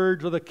 2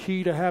 words are the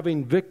key to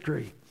having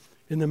victory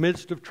in the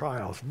midst of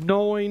trials.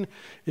 Knowing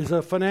is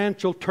a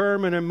financial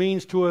term and a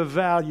means to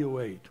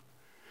evaluate.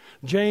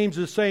 James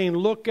is saying,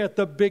 look at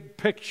the big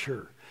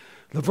picture.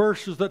 The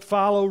verses that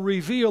follow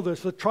reveal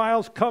this. The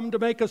trials come to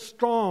make us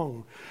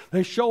strong.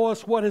 They show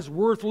us what is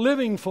worth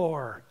living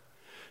for.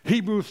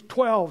 Hebrews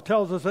 12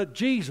 tells us that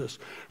Jesus,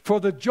 for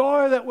the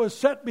joy that was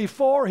set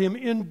before Him,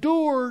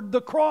 endured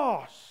the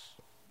cross.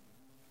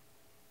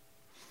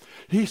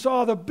 He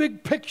saw the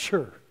big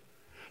picture,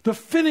 the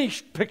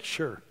finished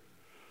picture.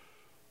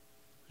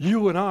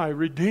 You and I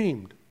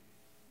redeemed.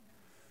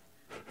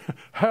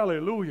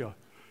 Hallelujah.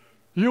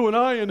 You and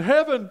I in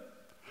heaven.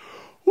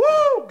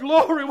 Woo!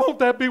 Glory, won't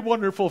that be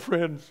wonderful,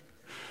 friends?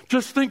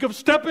 Just think of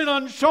stepping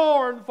on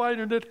shore and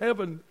finding it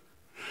heaven.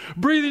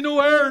 Breathing new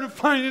air and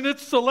finding it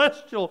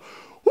celestial.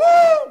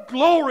 Woo!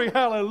 Glory,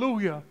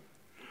 hallelujah.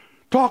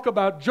 Talk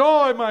about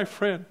joy, my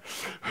friend.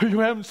 You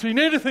haven't seen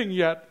anything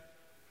yet.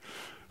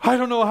 I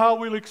don't know how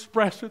we'll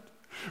express it,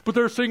 but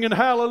they're singing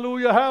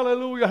hallelujah,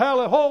 hallelujah,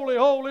 hallelujah, holy,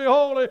 holy,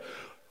 holy.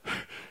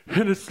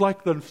 And it's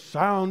like the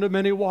sound of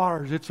many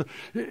waters.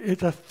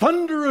 It's a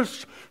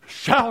thunderous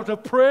shout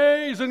of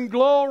praise and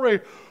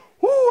glory.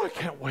 Ooh, I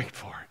can't wait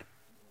for it.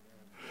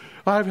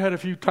 I've had a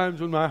few times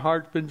when my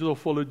heart's been so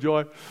full of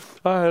joy.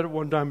 I had it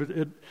one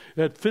time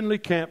at Finley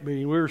Camp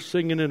meeting. We were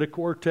singing in a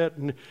quartet,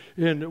 and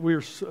we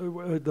were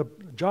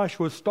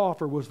Joshua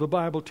Stauffer was the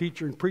Bible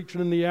teacher and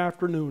preaching in the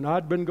afternoon.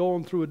 I'd been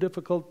going through a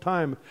difficult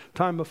time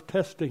of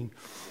testing,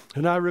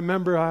 and I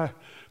remember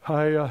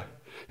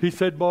he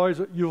said, "Boys,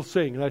 you'll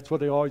sing." That's what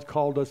they always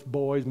called us,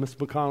 boys. Miss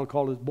McConnell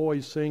called us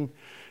boys sing,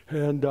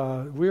 and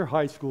we were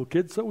high school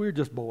kids, so we were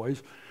just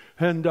boys.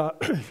 And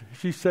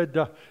he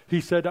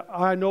said,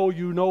 "I know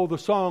you know the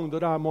song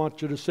that I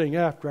want you to sing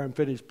after I'm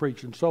finished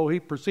preaching." So he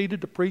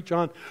proceeded to preach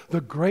on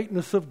the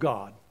greatness of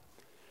God.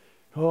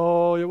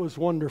 Oh, it was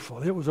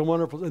wonderful. It was a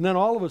wonderful. And then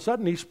all of a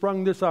sudden he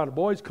sprung this out.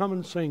 "Boys, come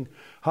and sing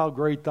How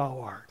Great Thou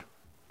Art."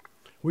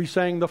 We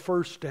sang the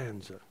first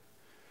stanza.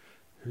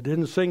 We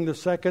didn't sing the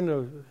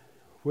second,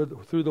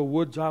 Through the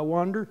Woods I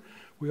Wander.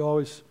 We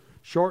always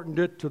shortened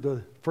it to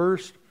the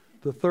first,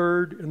 the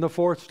third, and the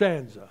fourth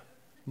stanza.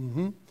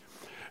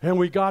 And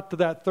we got to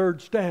that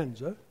third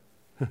stanza,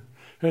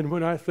 and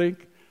when I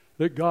think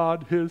that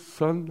God, His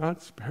Son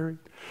not sparing,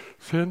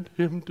 sent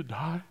Him to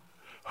die,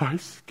 I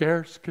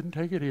scarce can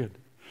take it in.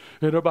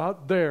 And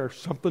about there,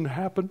 something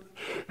happened.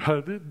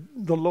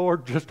 The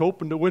Lord just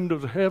opened the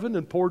windows of heaven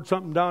and poured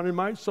something down in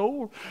my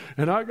soul,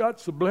 and I got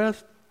so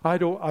blessed. I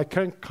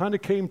kind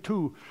of came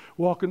to,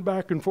 walking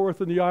back and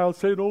forth in the aisle,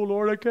 saying, "Oh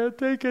Lord, I can't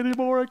take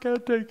anymore. I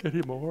can't take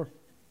anymore."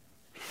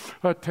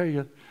 I tell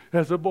you,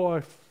 as a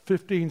boy,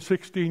 15,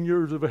 16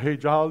 years of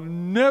age, I'll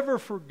never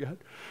forget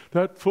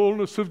that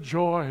fullness of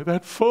joy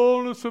that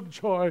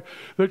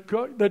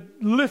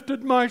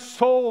lifted my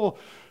soul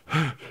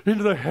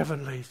into the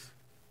heavenlies.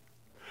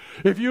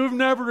 If you've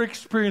never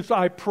experienced,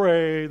 I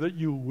pray that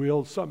you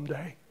will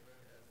someday.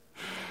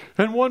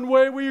 And one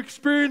way we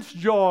experience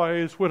joy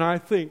is when I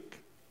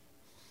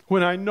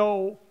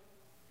know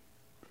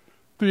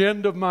the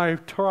end of my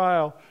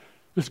trial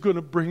is going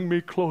to bring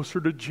me closer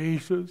to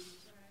Jesus.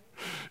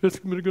 It's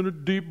going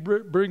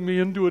to bring me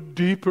into a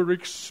deeper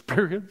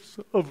experience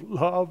of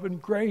love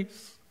and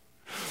grace.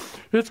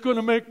 It's going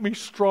to make me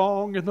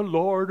strong in the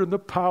Lord and the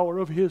power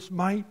of His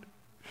might.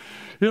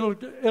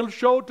 It'll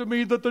show to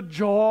me that the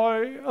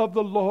joy of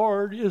the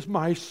Lord is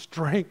my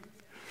strength.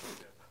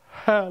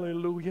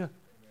 Hallelujah.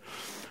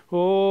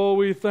 Oh,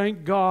 we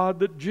thank God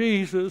that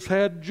Jesus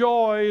had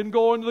joy in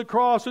going to the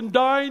cross and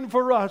dying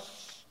for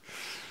us,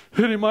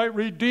 that He might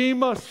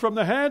redeem us from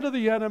the hand of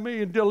the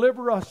enemy and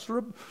deliver us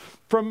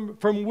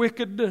from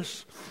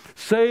wickedness,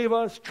 save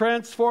us,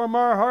 transform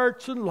our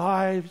hearts and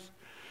lives,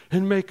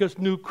 and make us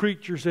new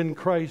creatures in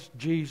Christ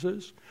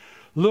Jesus.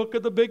 Look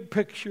at the big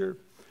picture.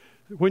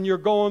 When you're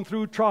going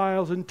through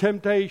trials and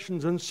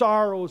temptations and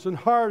sorrows and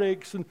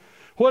heartaches and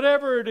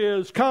whatever it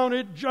is, count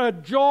it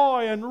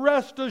joy and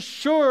rest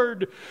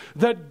assured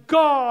that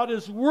God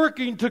is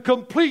working to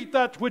complete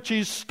that which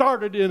He's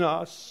started in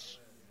us.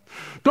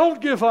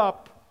 Don't give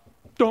up.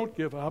 Don't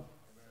give up.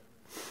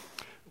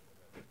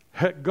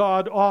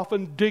 God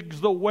often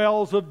digs the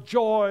wells of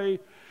joy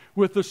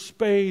with the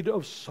spade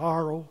of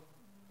sorrow.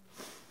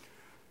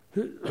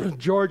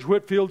 George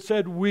Whitefield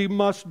said, we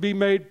must be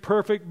made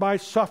perfect by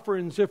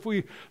sufferings. If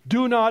we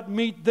do not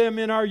meet them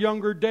in our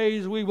younger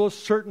days, we will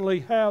certainly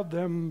have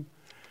them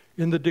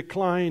in the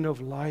decline of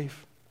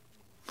life.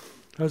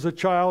 As a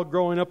child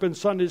growing up in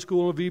Sunday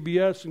school and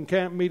VBS and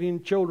camp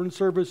meeting children's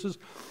services,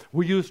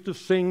 we used to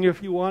sing,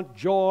 if you want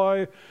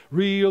joy,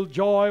 real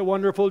joy,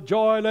 wonderful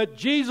joy, let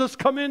Jesus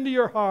come into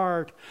your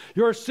heart.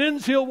 Your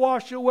sins He'll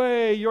wash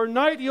away. Your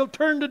night He'll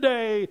turn to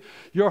day.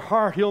 Your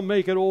heart He'll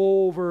make it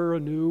over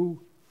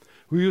anew.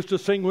 We used to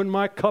sing, when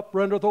my cup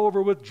runneth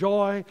over with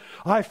joy,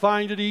 I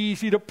find it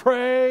easy to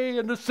pray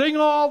and to sing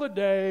all the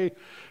day.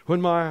 When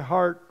my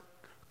heart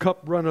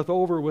cup runneth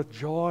over with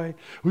joy.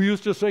 We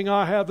used to sing,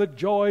 I have the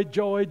joy,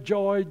 joy,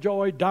 joy,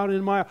 joy down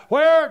in my...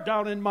 Where?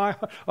 Down in my...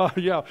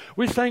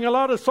 We sang a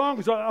lot of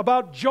songs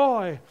about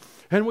joy.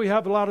 And we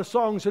have a lot of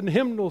songs and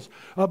hymnals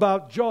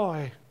about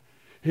joy.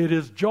 It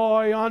is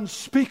joy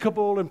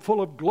unspeakable and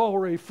full of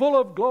glory.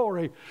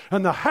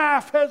 And the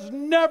half has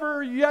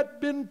never yet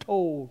been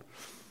told.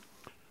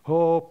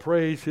 Oh,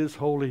 praise His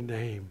holy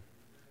name.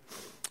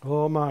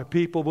 Oh, my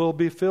people will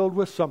be filled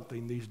with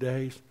something these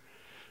days.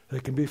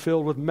 They can be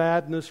filled with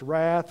madness,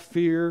 wrath,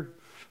 fear,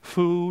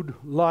 food,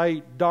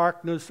 light,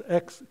 darkness,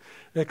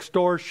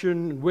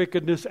 extortion,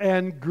 wickedness,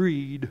 and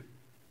greed.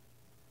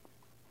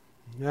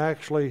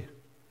 Actually,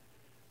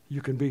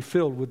 you can be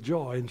filled with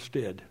joy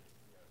instead.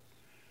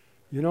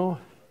 You know,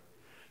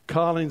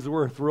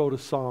 Collingsworth wrote a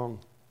song.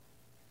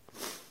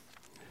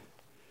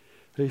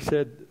 He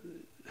said,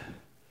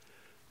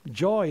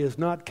 joy is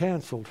not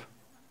canceled.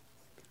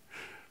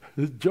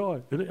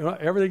 Joy.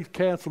 Everything's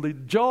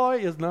canceled. Joy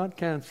is not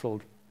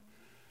canceled.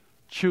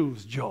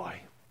 Choose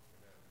joy.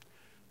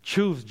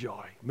 Choose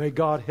joy. May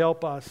God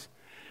help us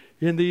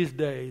in these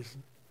days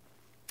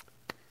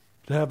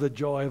to have the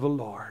joy of the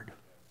Lord.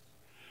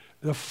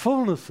 The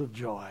fullness of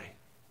joy.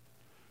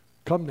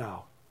 Come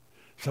now.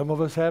 Some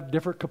of us have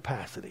different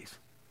capacities.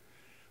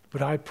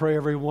 But I pray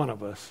every one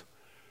of us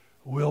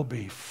will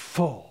be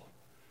full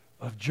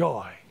of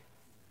joy.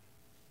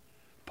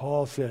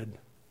 Paul said,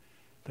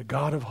 the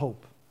God of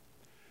hope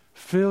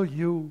fill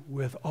you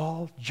with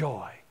all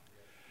joy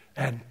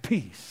and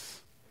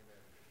peace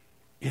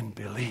in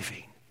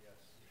believing.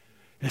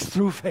 It's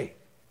through faith.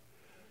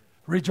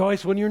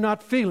 Rejoice when you're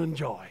not feeling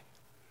joy.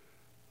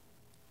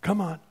 Come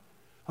on.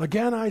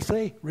 Again, I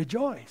say,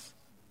 rejoice.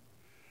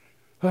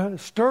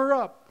 Stir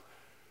up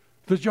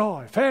the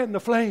joy. Fan the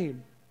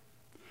flame.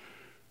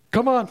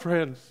 Come on,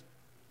 friends.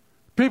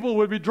 People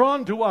would be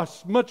drawn to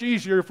us much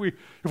easier if we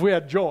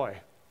had joy.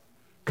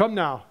 Come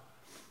now.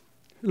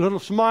 A little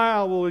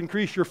smile will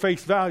increase your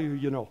face value,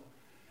 you know.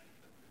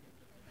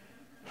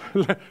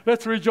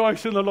 Let's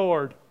rejoice in the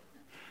Lord.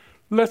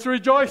 Let's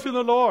rejoice in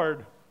the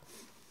Lord.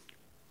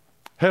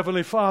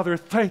 Heavenly Father,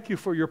 thank you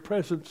for your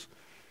presence.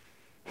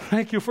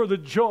 Thank you for the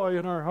joy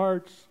in our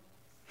hearts.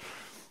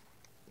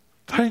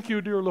 Thank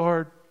you, dear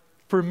Lord,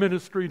 for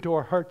ministering to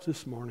our hearts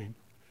this morning.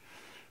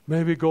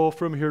 May we go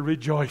from here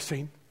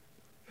rejoicing.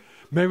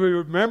 May we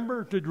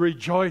remember to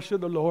rejoice in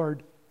the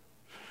Lord.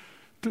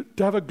 To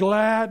have a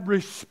glad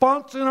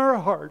response in our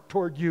heart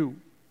toward you,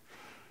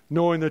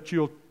 knowing that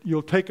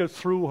you'll take us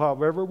through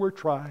however we're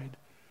tried.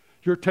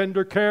 Your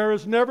tender care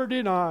is never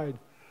denied.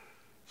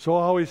 So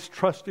always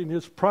trusting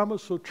His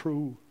promise so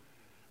true,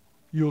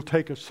 you'll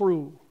take us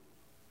through.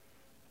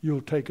 You'll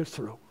take us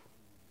through.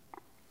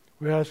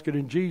 We ask it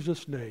in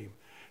Jesus' name.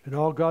 And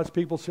all God's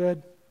people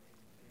said,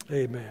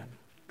 amen.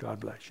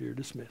 God bless you. You're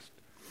dismissed.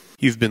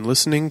 You've been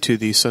listening to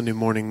the Sunday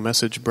morning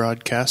message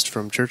broadcast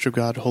from Church of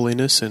God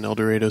Holiness in El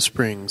Dorado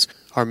Springs.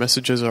 Our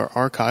messages are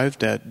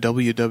archived at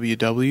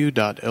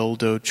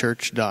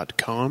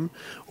www.eldochurch.com,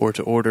 or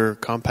to order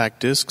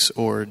compact discs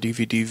or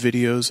DVD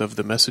videos of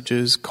the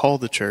messages, call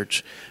the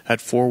church at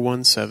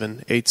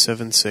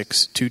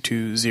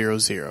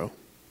 417-876-2200.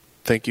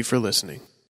 Thank you for listening.